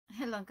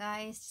Hello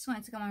guys, just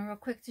wanted to come on real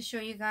quick to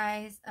show you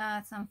guys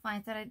some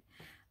finds that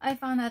I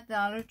found at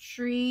Dollar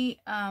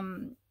Tree.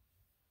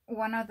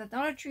 One of the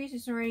Dollar Trees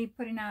is already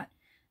putting out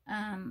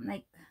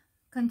like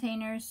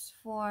containers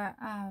for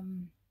I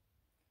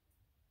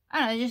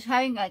don't know, just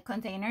having like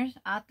containers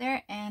out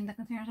there, and the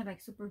containers are like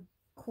super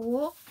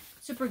cool,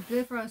 super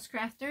good for us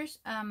crafters.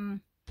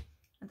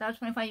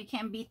 $1.25, you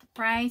can't beat the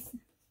price.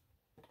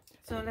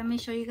 So let me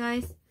show you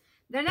guys.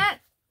 They're not,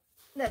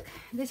 look,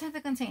 these are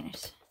the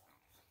containers.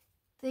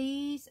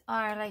 These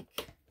are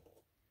like,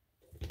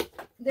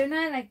 they're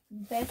not like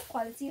best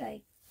quality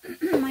like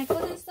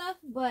Michaels and stuff,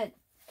 but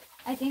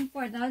I think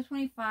for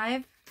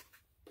 $1.25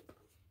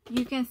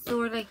 you can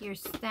store like your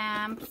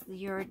stamps,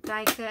 your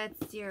die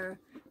cuts, your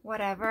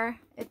whatever.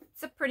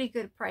 It's a pretty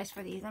good price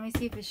for these. Let me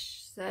see if it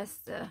says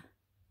the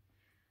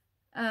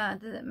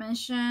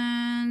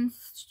dimensions.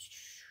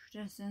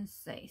 Doesn't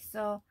say.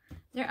 So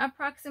they're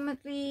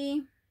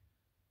approximately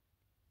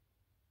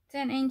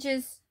 10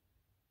 inches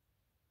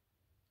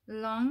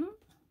long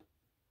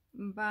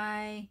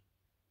by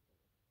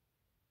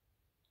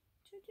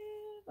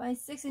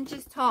 6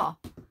 inches tall.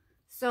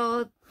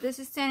 So this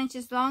is 10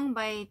 inches long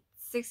by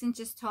 6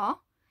 inches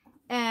tall,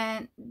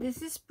 and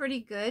this is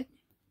pretty good.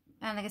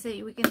 And like I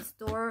said, we can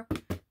store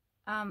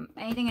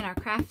anything in our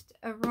craft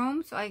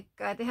room. So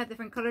they have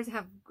different colors. They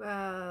have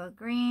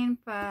green,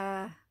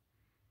 I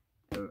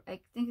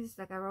think it's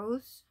like a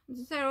rose.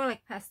 These are all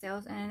like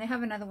pastels, and they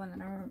have another one that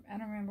I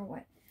don't remember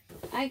what.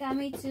 I got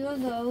me 2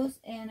 of those,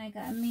 and I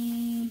got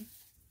me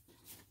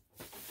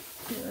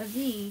 2 of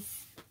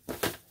these.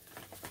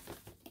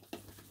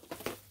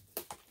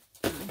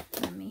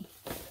 Let me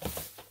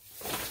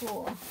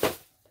cool.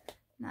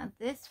 Now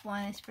this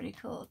one is pretty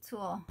cool.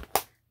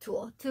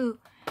 Tool too.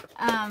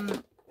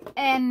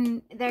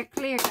 And they're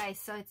clear, guys,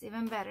 so it's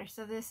even better.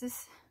 So this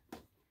is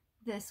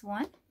this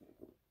one,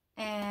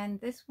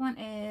 and this one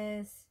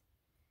is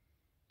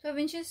 12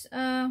 inches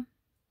tall.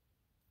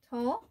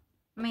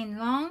 I mean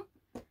long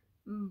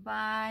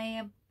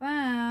by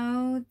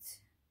about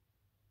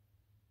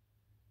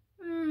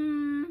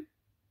 3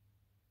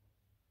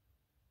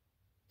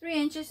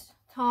 inches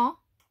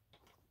tall,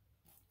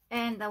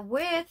 and the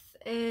width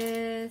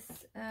is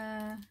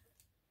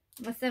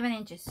about 7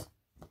 inches.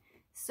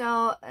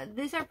 So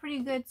these are pretty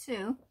good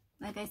too.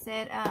 Like I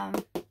said,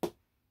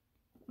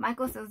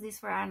 Michael sells these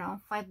for, I don't know,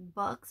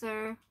 $5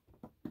 or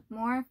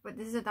more, but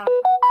this is $1.25. Sorry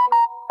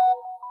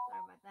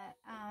about that.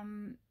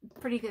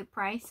 Pretty good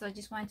price. So I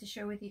just wanted to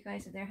share with you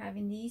guys that they're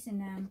having these,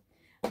 and I'm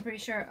pretty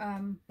sure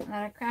a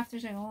lot of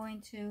crafters are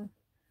going to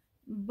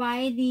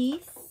buy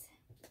these.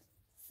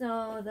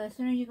 So the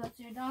sooner you go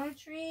to your Dollar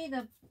Tree,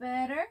 the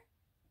better.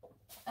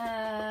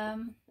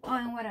 Oh,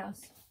 and what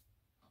else?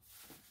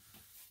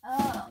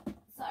 Oh,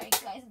 sorry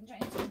guys, I'm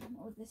trying to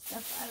move this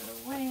stuff out of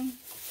the way.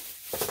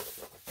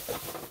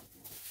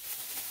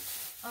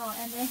 Oh,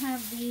 and they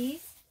have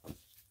these.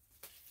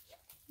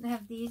 They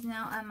have these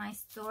now at my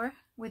store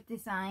with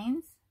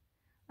designs,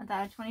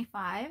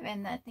 $1.25,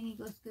 and I think it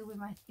goes good with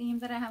my theme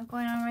that I have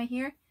going on right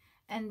here.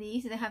 And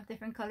these, they have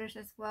different colors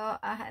as well.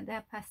 They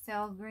have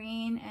pastel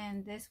green,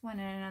 and this one,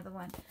 and another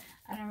one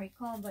I don't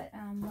recall, but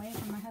I'm waiting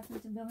for my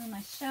husband to build me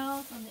my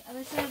shelves on the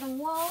other side of the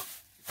wall.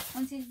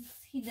 Once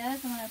he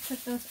does, I'm gonna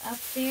put those up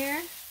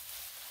there.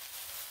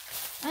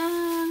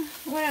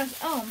 What else?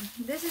 Oh,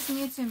 this is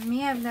new to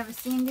me. I've never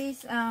seen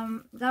these.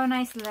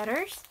 Galvanized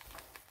letters.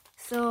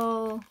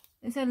 So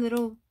these are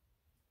little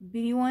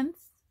bitty ones.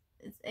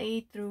 It's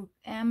A through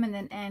M and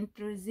then N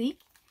through Z.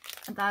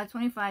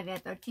 $1.25. Yeah,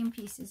 13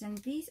 pieces, and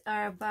these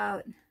are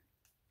about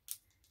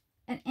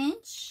an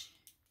inch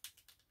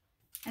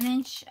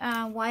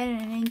wide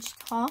and an inch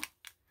tall.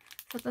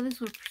 So I thought this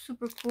was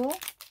super cool.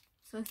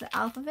 So it's the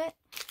alphabet,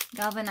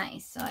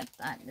 galvanized. So I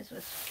thought this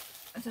was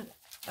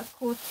a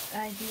cool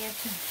idea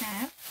to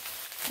have,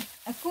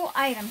 a cool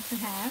item to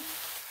have.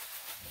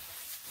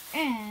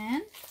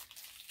 And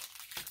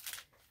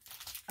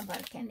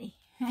about candy.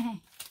 They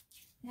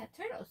had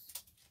turtles.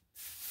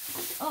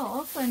 Oh,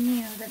 also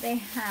new that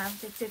they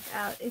took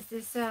out is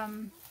this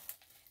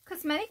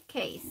cosmetic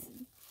case.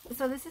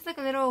 So this is like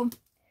a little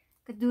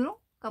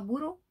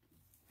kaburo.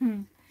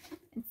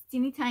 It's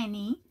teeny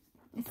tiny.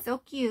 It's so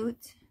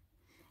cute,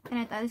 and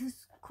I thought this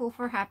was cool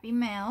for Happy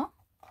Mail.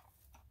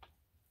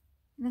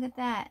 Look at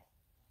that.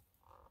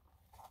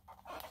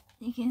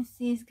 You can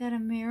see it's got a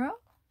mirror,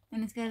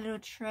 and it's got a little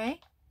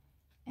tray,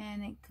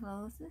 and it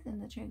closes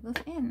and the tray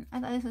goes in. I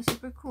thought this was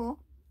super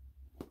cool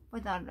for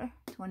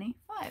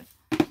 $1.25.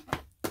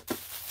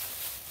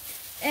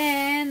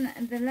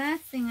 And the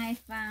last thing I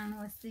found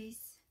was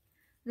these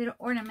little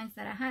ornaments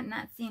that I had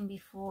not seen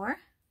before.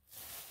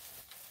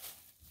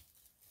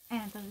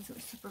 And I thought these were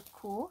super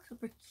cool,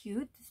 super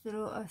cute. These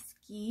little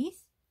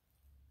skis.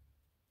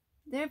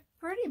 They're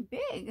pretty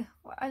big.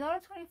 For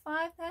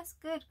 $1.25, that's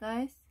good,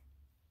 guys.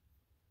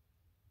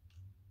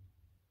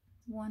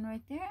 One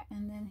right there,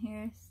 and then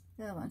here's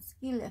the other one,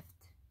 ski lift.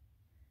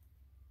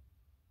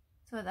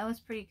 So that was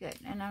pretty good.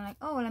 And I'm like,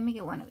 oh, let me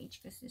get one of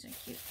each because these are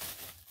cute.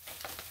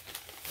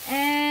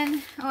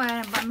 And oh,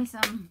 I bought me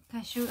some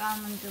cashew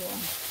almond duo.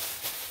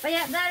 But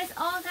yeah, that is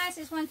all, guys.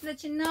 Just wanted to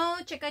let you know.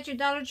 Check out your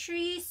Dollar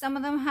Tree. Some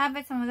of them have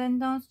it, some of them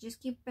don't. So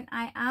just keep an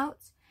eye out.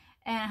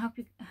 And I hope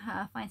you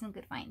find some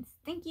good finds.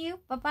 Thank you.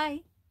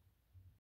 Bye-bye.